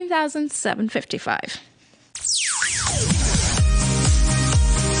13,755.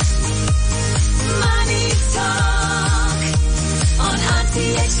 Money Talk on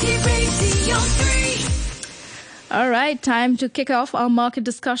RTHK Radio 3. All right, time to kick off our market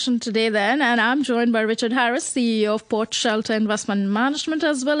discussion today then. And I'm joined by Richard Harris, CEO of Port Shelter Investment Management,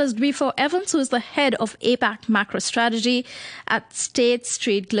 as well as Dwyfor Evans, who is the head of APAC Macro Strategy at State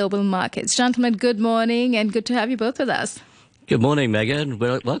Street Global Markets. Gentlemen, good morning and good to have you both with us. Good morning, Megha, and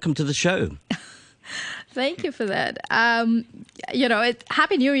welcome to the show. Thank you for that.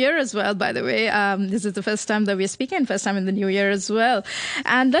 Happy New Year as well, by the way. This is the first time that we're speaking, first time in the new year as well.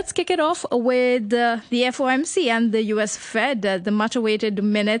 And let's kick it off with the FOMC and the U.S. Fed. The much-awaited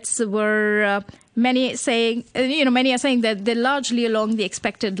minutes were... Many are saying that they're largely along the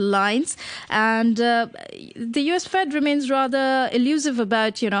expected lines, and the U.S. Fed remains rather elusive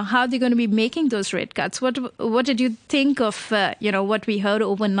about, how they're going to be making those rate cuts. What did you think of, what we heard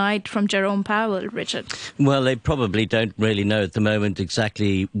overnight from Jerome Powell, Richard? Well, they probably don't really know at the moment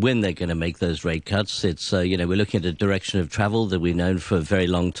exactly when they're going to make those rate cuts. It's, we're looking at a direction of travel that we've known for a very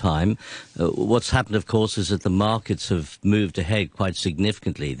long time. What's happened, of course, is that the markets have moved ahead quite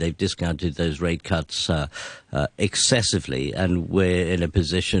significantly. They've discounted those rate cuts excessively, and we're in a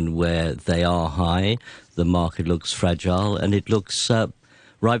position where they are high. The market looks fragile, and it looks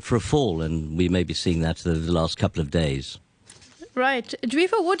ripe for a fall, and we may be seeing that over the last couple of days. Right.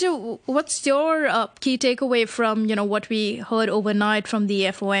 Dwyfor, what's your key takeaway from, what we heard overnight from the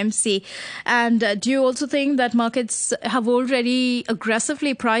FOMC? And do you also think that markets have already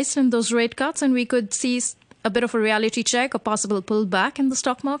aggressively priced in those rate cuts, and we could see a bit of a reality check, a possible pullback in the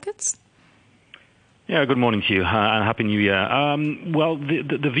stock markets? Yeah, good morning to you, and Happy New Year. Well,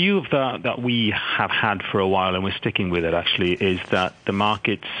 the view of that we have had for a while, and we're sticking with it actually, is that the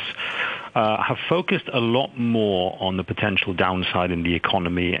markets have focused a lot more on the potential downside in the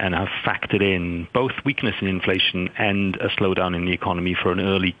economy and have factored in both weakness in inflation and a slowdown in the economy for an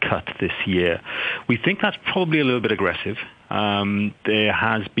early cut this year. We think that's probably a little bit aggressive. There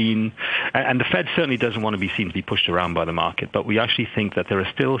has been, and the Fed certainly doesn't want to be seen to be pushed around by the market, but we actually think that there are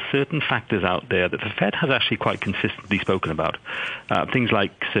still certain factors out there that the Fed has actually quite consistently spoken about. Things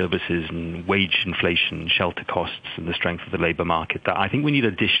like services and wage inflation, shelter costs, and the strength of the labor market. That I think we need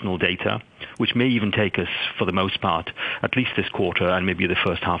additional data, which may even take us, for the most part, at least this quarter and maybe the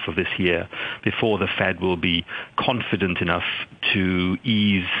first half of this year, before the Fed will be confident enough to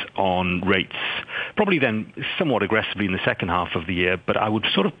ease on rates, probably then somewhat aggressively in the second half of the year, but I would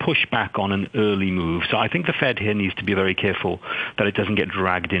sort of push back on an early move. So I think the Fed here needs to be very careful that it doesn't get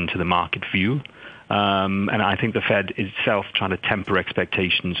dragged into the market view. And I think the Fed itself trying to temper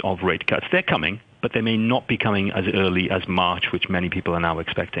expectations of rate cuts. They're coming, but they may not be coming as early as March, which many people are now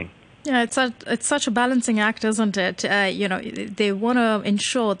expecting. Yeah, it's such a balancing act, isn't it? They want to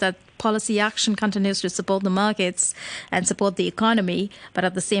ensure that policy action continues to support the markets and support the economy, but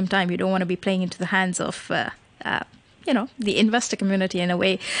at the same time, you don't want to be playing into the hands of the investor community in a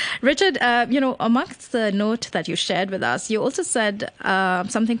way. Richard, amongst the note that you shared with us, you also said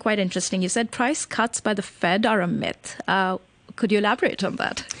something quite interesting. You said price cuts by the Fed are a myth. Could you elaborate on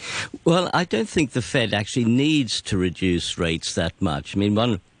that? Well, I don't think the Fed actually needs to reduce rates that much. I mean,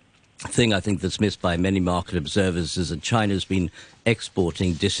 one thing I think that's missed by many market observers is that China's been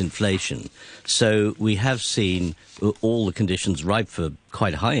exporting disinflation. So we have seen all the conditions ripe for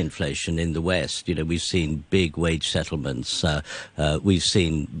quite high inflation in the West. We've seen big wage settlements. We've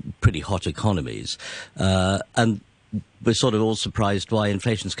seen pretty hot economies. And we're sort of all surprised why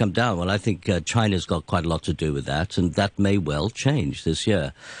inflation's come down. Well, I think China's got quite a lot to do with that, and that may well change this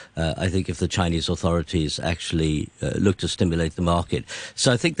year. I think if the Chinese authorities actually look to stimulate the market.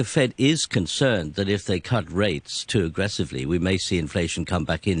 So I think the Fed is concerned that if they cut rates too aggressively, we may see inflation come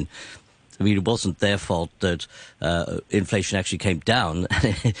back in. I mean, it wasn't their fault that inflation actually came down.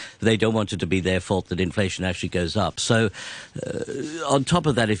 They don't want it to be their fault that inflation actually goes up. So on top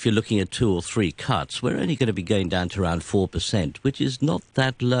of that, if you're looking at 2 or 3 cuts, we're only going to be going down to around 4%, which is not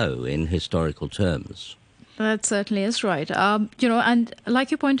that low in historical terms. That certainly is right. And like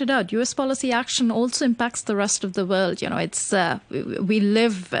you pointed out, U.S. policy action also impacts the rest of the world. It's we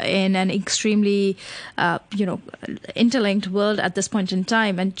live in an extremely, interlinked world at this point in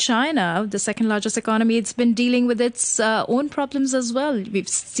time. And China, the second largest economy, it's been dealing with its own problems as well. We've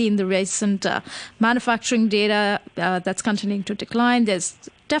seen the recent manufacturing data that's continuing to decline. There's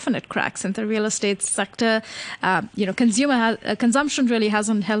definite cracks in the real estate sector. Consumption really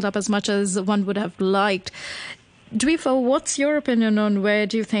hasn't held up as much as one would have liked. Dwyfor, what's your opinion on where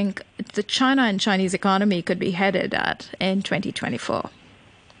do you think the China and Chinese economy could be headed at in 2024?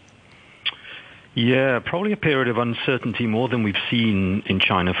 Yeah, probably a period of uncertainty more than we've seen in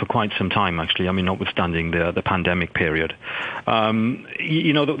China for quite some time, actually. I mean, notwithstanding the pandemic period.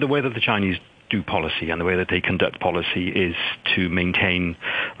 The way that the Chinese do policy and the way that they conduct policy is to maintain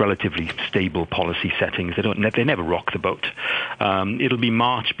relatively stable policy settings. They never rock the boat. It'll be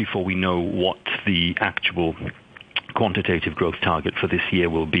March before we know what the actual quantitative growth target for this year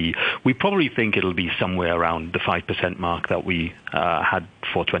will be. We probably think it'll be somewhere around the 5% mark that we had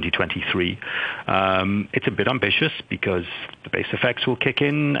for 2023. It's a bit ambitious because the base effects will kick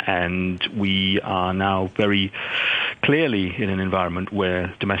in, and we are now very clearly in an environment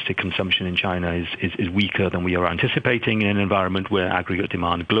where domestic consumption in China is weaker than we are anticipating, in an environment where aggregate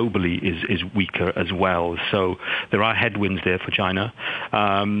demand globally is weaker as well. So there are headwinds there for China.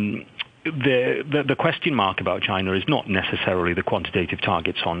 The question mark about China is not necessarily the quantitative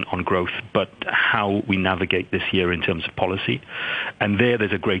targets on growth, but how we navigate this year in terms of policy. And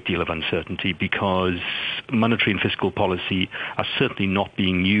there's a great deal of uncertainty because monetary and fiscal policy are certainly not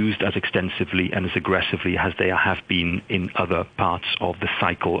being used as extensively and as aggressively as they have been in other parts of the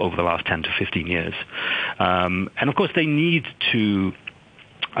cycle over the last 10 to 15 years. And of course, they need to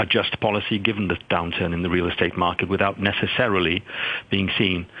adjust policy given the downturn in the real estate market without necessarily being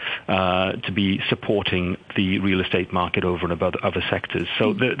seen to be supporting the real estate market over and above other sectors.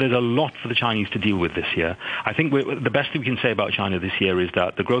 So there's a lot for the Chinese to deal with this year. I think the best thing we can say about China this year is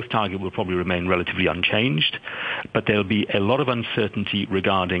that the growth target will probably remain relatively unchanged, but there'll be a lot of uncertainty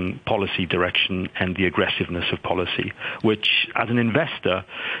regarding policy direction and the aggressiveness of policy, which as an investor,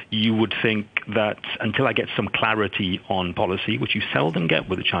 you would think that until I get some clarity on policy, which you seldom get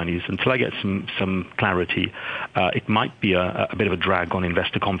with the Chinese, until I get some clarity, it might be a bit of a drag on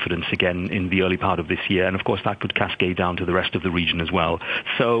investor confidence again in the early part of this year. And of course, that could cascade down to the rest of the region as well.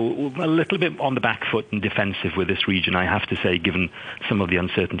 So a little bit on the back foot and defensive with this region, I have to say, given some of the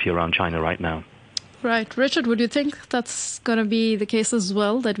uncertainty around China right now. Right. Richard, would you think that's going to be the case as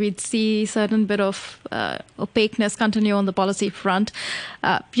well, that we'd see certain bit of opaqueness continue on the policy front?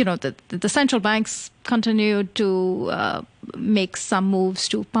 The central banks continue to make some moves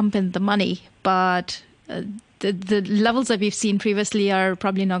to pump in the money, but the levels that we've seen previously are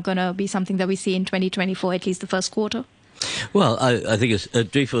probably not going to be something that we see in 2024, at least the first quarter. Well, I think as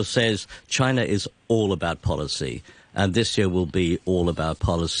Dwyfor says, China is all about policy, and this year will be all about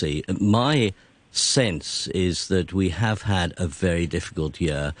policy. My sense is that we have had a very difficult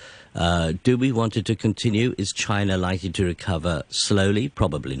year. Do we want it to continue? Is China likely to recover slowly?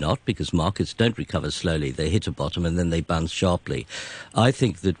 Probably not, because markets don't recover slowly. They hit a bottom and then they bounce sharply. I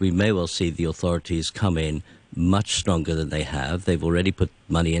think that we may well see the authorities come in much stronger than they have. They've already put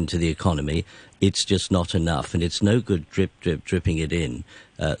money into the economy. It's just not enough, and it's no good dripping it in.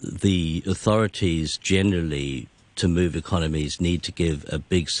 The authorities generally, to move economies, need to give a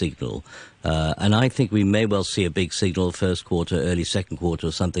big signal. And I think we may well see a big signal first quarter, early second quarter,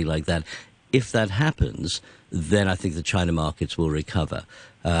 or something like that. If that happens, then I think the China markets will recover.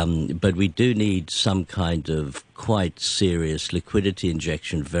 But we do need some kind of quite serious liquidity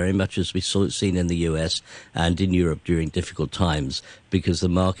injection, very much as we seen in the US and in Europe during difficult times, because the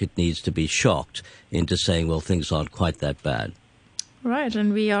market needs to be shocked into saying, well, things aren't quite that bad. Right,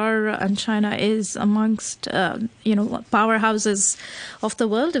 and China is amongst, powerhouses of the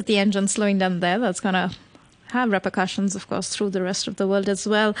world. If the engine's slowing down there, that's going to have repercussions, of course, through the rest of the world as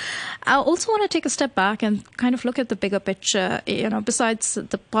well. I also want to take a step back and kind of look at the bigger picture. Besides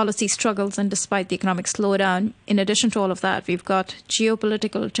the policy struggles and despite the economic slowdown, in addition to all of that, we've got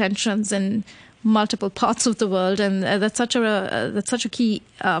geopolitical tensions in multiple parts of the world, and that's such a key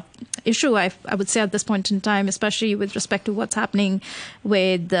issue, I would say, at this point in time, especially with respect to what's happening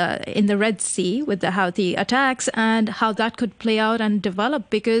with in the Red Sea, with the Houthi attacks and how that could play out and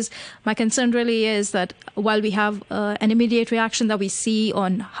develop. Because my concern really is that while we have an immediate reaction that we see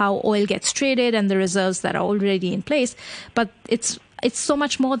on how oil gets traded and the reserves that are already in place, but it's so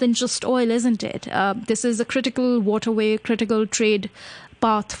much more than just oil, isn't it? This is a critical waterway, critical trade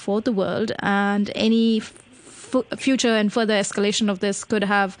path for the world, and any future and further escalation of this could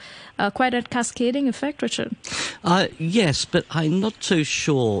have quite a cascading effect, Richard. Yes, but I'm not so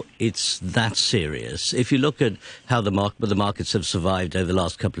sure it's that serious. If you look at how the markets have survived over the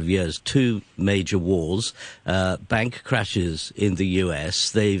last couple of years, two major wars, bank crashes in the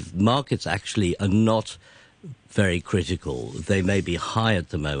US, markets actually are not very critical. They may be high at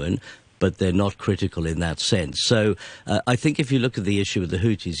the moment, but they're not critical in that sense. So I think if you look at the issue with the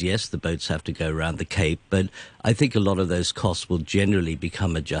Houthis, yes, the boats have to go around the Cape, but I think a lot of those costs will generally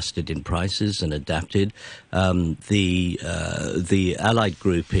become adjusted in prices and adapted. The allied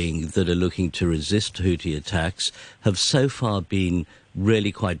grouping that are looking to resist Houthi attacks have so far been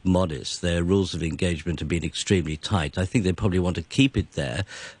really quite modest. Their rules of engagement have been extremely tight. I think they probably want to keep it there,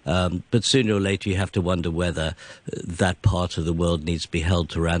 but sooner or later you have to wonder whether that part of the world needs to be held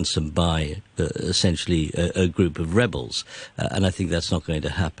to ransom by essentially a group of rebels, and I think that's not going to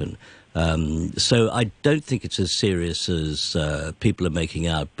happen. So I don't think it's as serious as people are making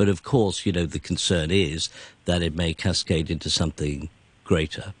out. But of course, the concern is that it may cascade into something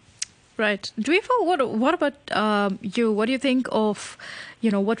greater. Right. Dwyfor, what about you? What do you think of,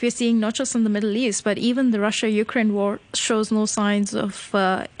 what we're seeing not just in the Middle East, but even the Russia-Ukraine war shows no signs of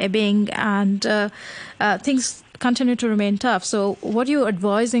ebbing, and things continue to remain tough. So what are you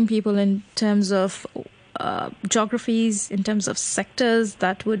advising people in terms of geographies, in terms of sectors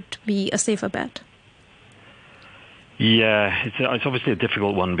that would be a safer bet? Yeah, it's obviously a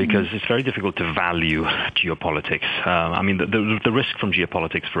difficult one because it's very difficult to value geopolitics. I mean, the risk from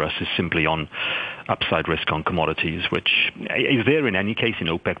geopolitics for us is simply on upside risk on commodities, which is there in any case in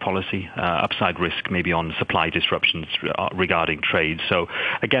OPEC policy, upside risk maybe on supply disruptions regarding trade. So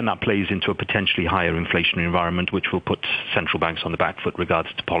again, that plays into a potentially higher inflationary environment, which will put central banks on the back foot regards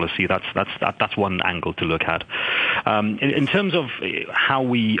to policy. That's one angle to look at. In terms of how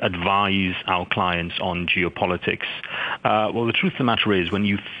we advise our clients on geopolitics, well, the truth of the matter is, when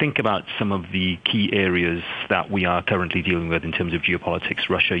you think about some of the key areas that we are currently dealing with in terms of geopolitics,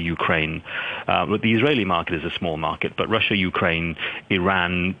 Russia, Ukraine, the Israeli market is a small market, but Russia, Ukraine,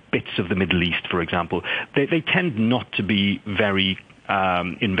 Iran, bits of the Middle East, for example, they tend not to be very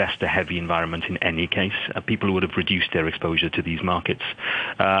investor-heavy environment in any case. People would have reduced their exposure to these markets.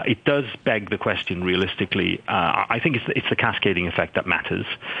 It does beg the question, realistically. I think it's the cascading effect that matters,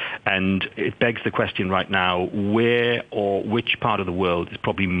 and it begs the question right now: where or which part of the world is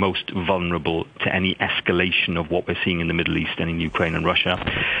probably most vulnerable to any escalation of what we're seeing in the Middle East and in Ukraine and Russia?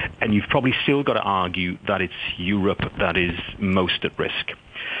 And you've probably still got to argue that it's Europe that is most at risk.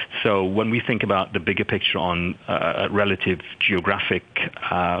 So when we think about the bigger picture on relative geographic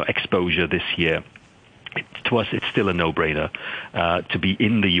exposure this year, to us it's still a no-brainer to be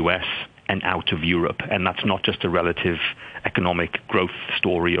in the US and out of Europe. And that's not just a relative economic growth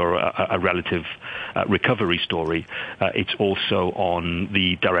story or a relative recovery story. It's also on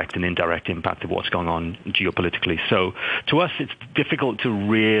the direct and indirect impact of what's going on geopolitically. So to us, it's difficult to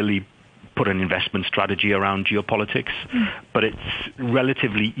really put an investment strategy around geopolitics, but it's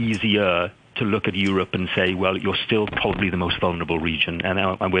relatively easier to look at Europe and say, well, you're still probably the most vulnerable region,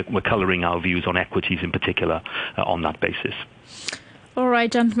 and we're colouring our views on equities in particular on that basis. All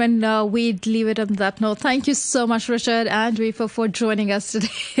right, gentlemen, we'd leave it on that note. Thank you so much, Richard and Dwyfor, for joining us today.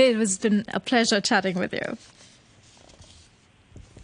 It has been a pleasure chatting with you.